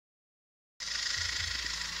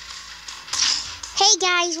Hey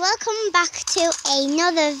guys, welcome back to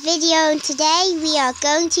another video. Today we are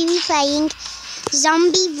going to be playing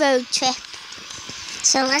Zombie Road Trip.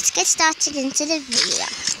 So let's get started into the video.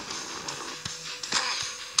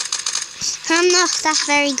 I'm not that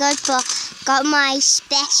very good, but got my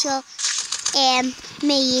special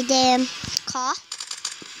made car.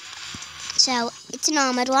 So it's an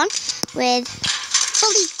armoured one with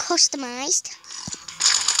fully customised.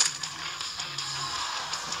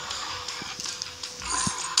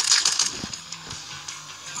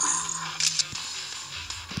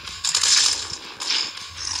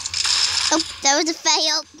 Oh, that was a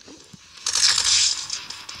fail.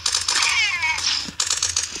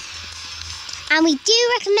 And we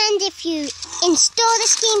do recommend if you install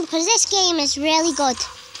this game, because this game is really good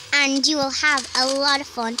and you will have a lot of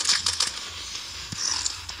fun.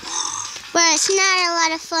 But it's not a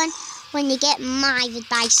lot of fun when you get murdered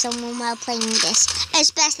by someone while playing this,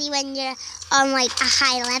 especially when you're on like a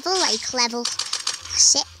high level, like level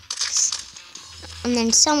 6, and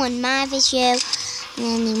then someone murders you. And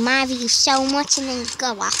then they murder you so much and then you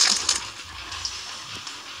go off it.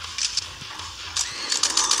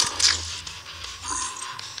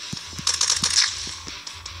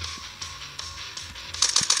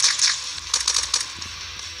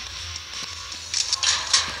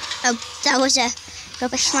 Oh, that was a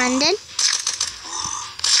rubbish landing.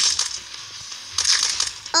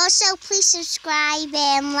 Also, please subscribe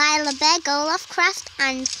Lila Begg, Olafcraft,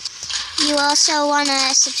 and you also want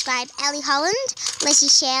to subscribe Ellie Holland, Lizzie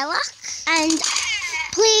Sherlock, and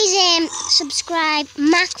please subscribe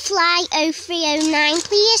MacFly0309,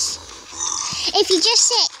 please. If you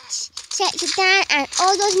just search it down and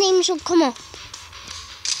all those names will come up.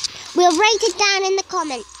 We'll write it down in the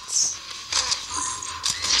comments.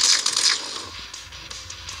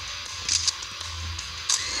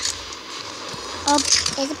 Oh,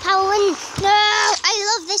 there's a power one. No,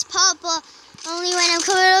 I love this part, but only when I'm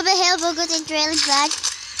coming up a hill because it's really bad.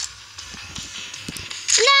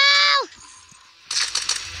 No!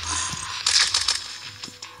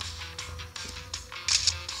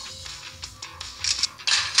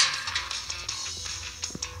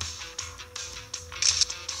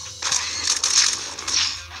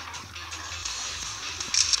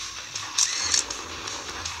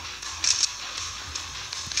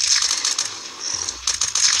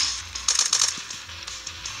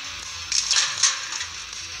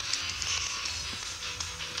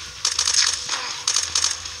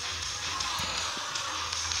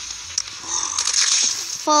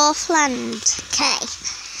 Fourth land. Okay.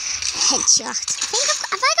 Headshot.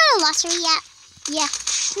 Have I got a lottery yet? Yeah.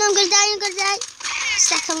 No, I'm gonna die.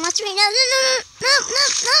 Second lottery. No. No.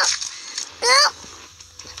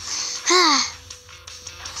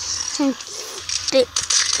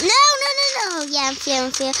 Yeah, I'm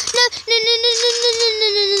feeling. No.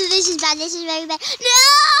 This is bad. This is very bad.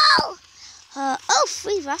 No! Oh,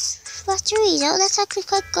 free lotteries. Oh, that's actually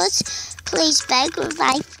quite good. Please beg.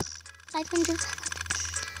 Revive. 500.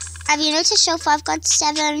 Have you noticed so far I've got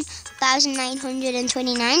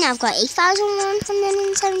 7,929. I've got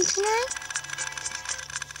 8,179.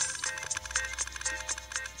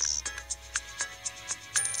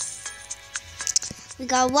 We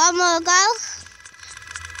got one more go.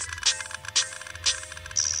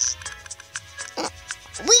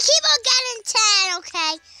 We keep on getting 10,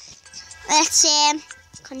 okay. Let's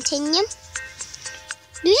continue.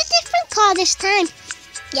 Use a different car this time.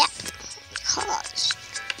 Yep. Cars.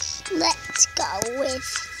 Let's go with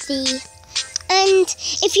the... And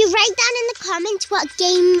if you write down in the comments what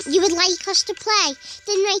game you would like us to play,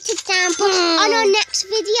 then write it down. But on our next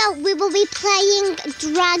video, we will be playing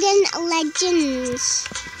Dragon Legends.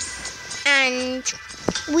 And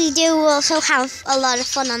we do also have a lot of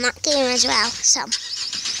fun on that game as well. So,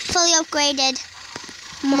 fully upgraded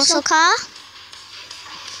muscle car.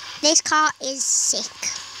 This car is sick.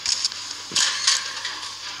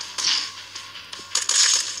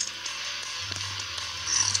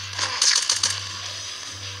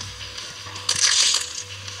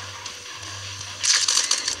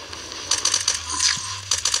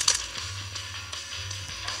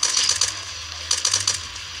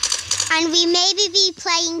 And we maybe be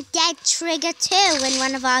playing Dead Trigger 2 in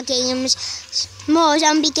one of our games, more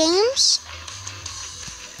zombie games.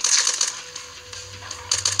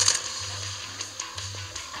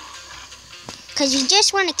 Because we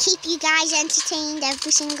just want to keep you guys entertained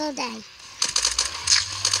every single day.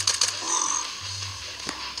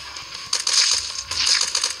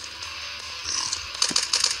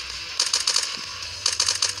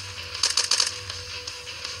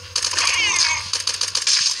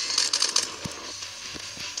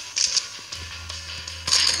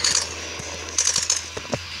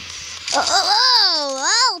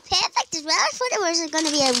 as well. I thought it was going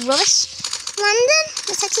to be a rubbish landing.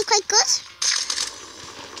 It's actually quite good.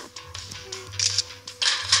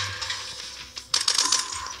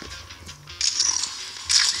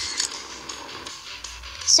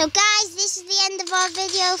 So guys, this is the end of our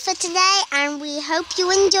video for today, and we hope you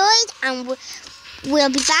enjoyed, and we'll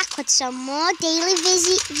be back with some more daily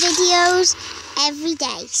videos every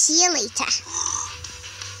day. See you later.